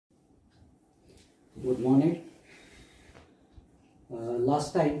Good morning.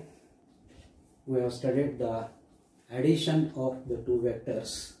 Last time we have studied the addition of the two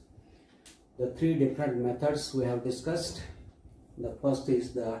vectors. The three different methods we have discussed. The first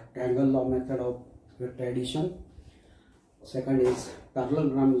is the triangle law method of vector addition. Second is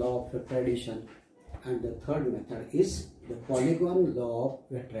parallelogram law of vector addition. And the third method is the polygon law of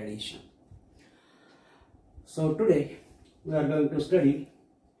vector addition. So today we are going to study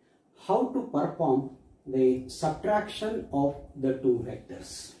how to perform the subtraction of the two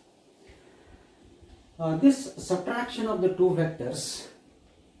vectors. This subtraction of the two vectors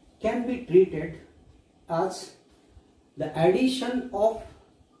can be treated as the addition of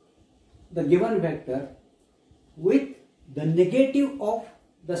the given vector with the negative of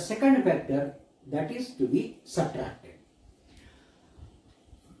the second vector that is to be subtracted.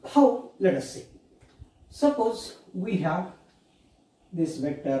 How? Let us see. Suppose we have this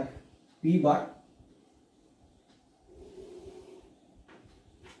vector p bar,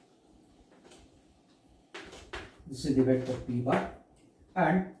 this is the vector p bar,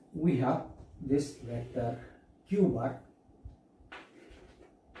 and we have this vector q bar.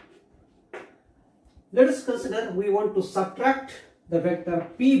 Let us consider we want to subtract the vector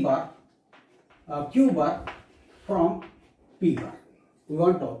p bar, q bar from p bar. We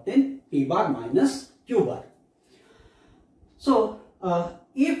want to obtain p bar minus q bar. So,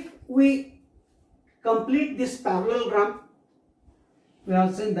 if we complete this parallelogram, we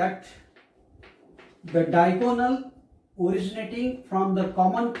have seen that the diagonal originating from the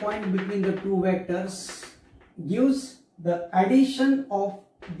common point between the two vectors gives the addition of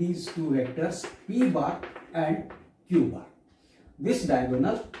these two vectors p bar and q bar. This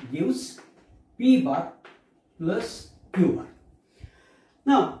diagonal gives p bar plus q bar.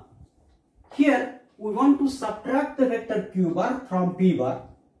 Now, here we want to subtract the vector q bar from p bar.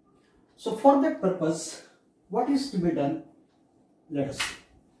 So for that purpose, what is to be done? Let us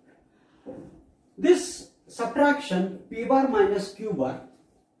see. This subtraction p bar minus q bar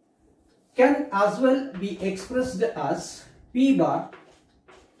can as well be expressed as p bar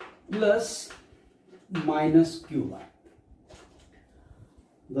plus minus q bar.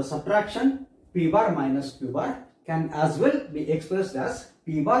 The subtraction p bar minus q bar can as well be expressed as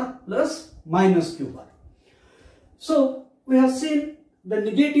p bar plus minus q bar. So we have seen the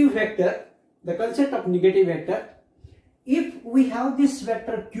negative vector, the concept of negative vector. If we have this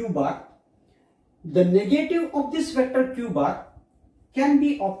vector q bar, the negative of this vector q bar can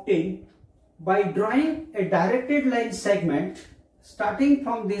be obtained by drawing a directed line segment starting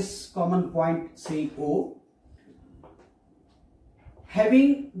from this common point, say O,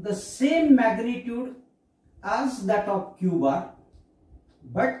 having the same magnitude as that of q bar,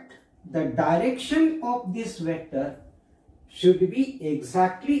 but the direction of this vector should be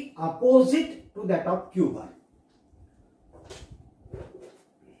exactly opposite to that of q bar.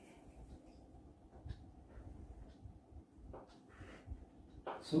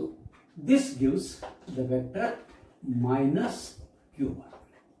 So this gives the vector minus q bar.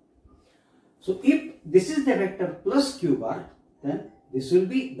 So if this is the vector plus q bar, then this will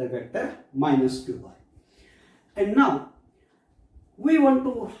be the vector minus q bar. And now we want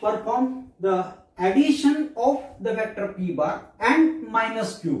to perform the addition of the vector p bar and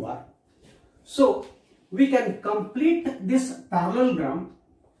minus q bar. So we can complete this parallelogram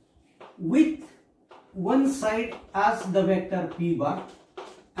with one side as the vector p bar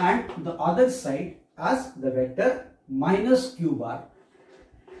and the other side as the vector minus q bar.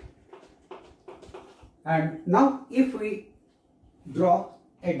 And now if we draw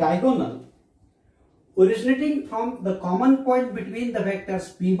a diagonal originating from the common point between the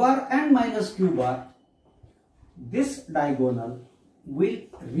vectors p bar and minus q bar, this diagonal will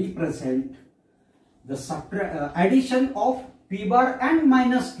represent the addition of p bar and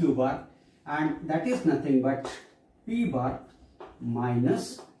minus q bar, and that is nothing but p bar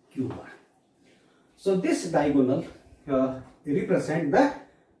minus q bar. So this diagonal represents the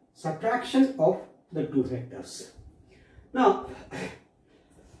subtraction of the two vectors. Now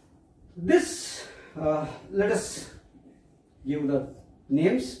this let us give the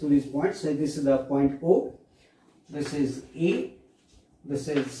names to these points. So this is the point O, this is A, this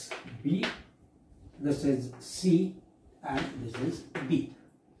is B, this is C, and this is D.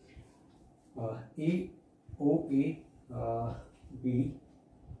 A, O, A, B,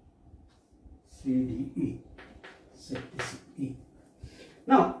 C, D, E. So this is E.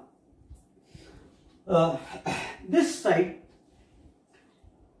 Now this side,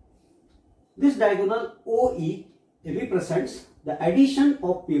 this diagonal OE represents the addition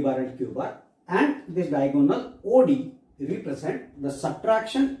of p bar and q bar, and this diagonal OD represent the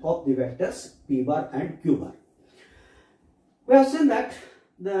subtraction of the vectors p bar and q bar. We have seen that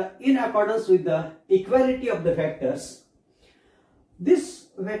in accordance with the equality of the vectors, this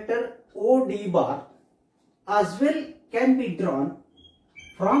vector OD bar as well can be drawn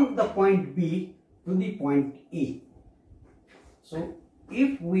from the point B to the point A. So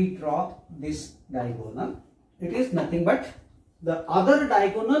if we draw this diagonal, it is nothing but the other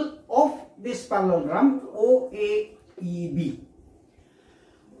diagonal of this parallelogram OAEB.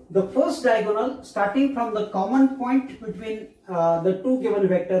 The first diagonal starting from the common point between the two given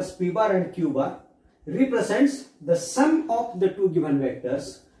vectors p bar and q bar represents the sum of the two given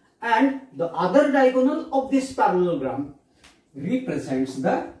vectors, and the other diagonal of this parallelogram represents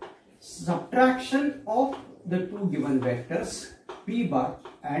the subtraction of the two given vectors p bar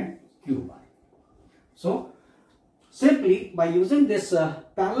and q bar. So simply by using this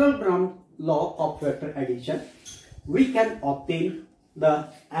parallelogram law of vector addition, we can obtain the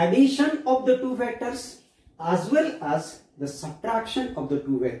addition of the two vectors as well as the subtraction of the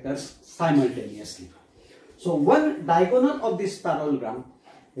two vectors simultaneously. So one diagonal of this parallelogram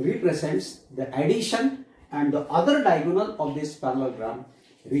represents the addition, and the other diagonal of this parallelogram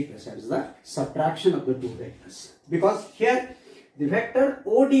represents the subtraction of the two vectors, because here the vector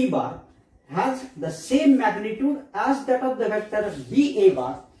OD bar has the same magnitude as that of the vector BA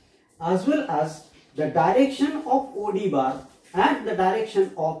bar, as well as the direction of OD bar and the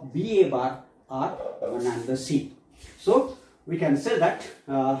direction of BA bar are one and the same. So we can say that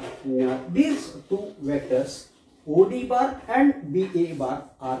these two vectors OD bar and BA bar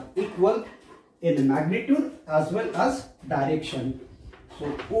are equal in magnitude as well as direction. So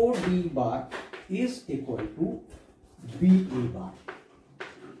OD bar is equal to BA bar.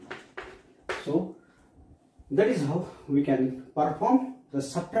 So that is how we can perform the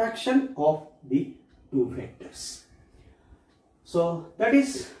subtraction of the two vectors. So that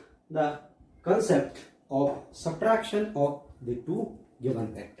is the concept of subtraction of the two given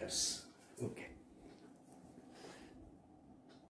vectors. Okay.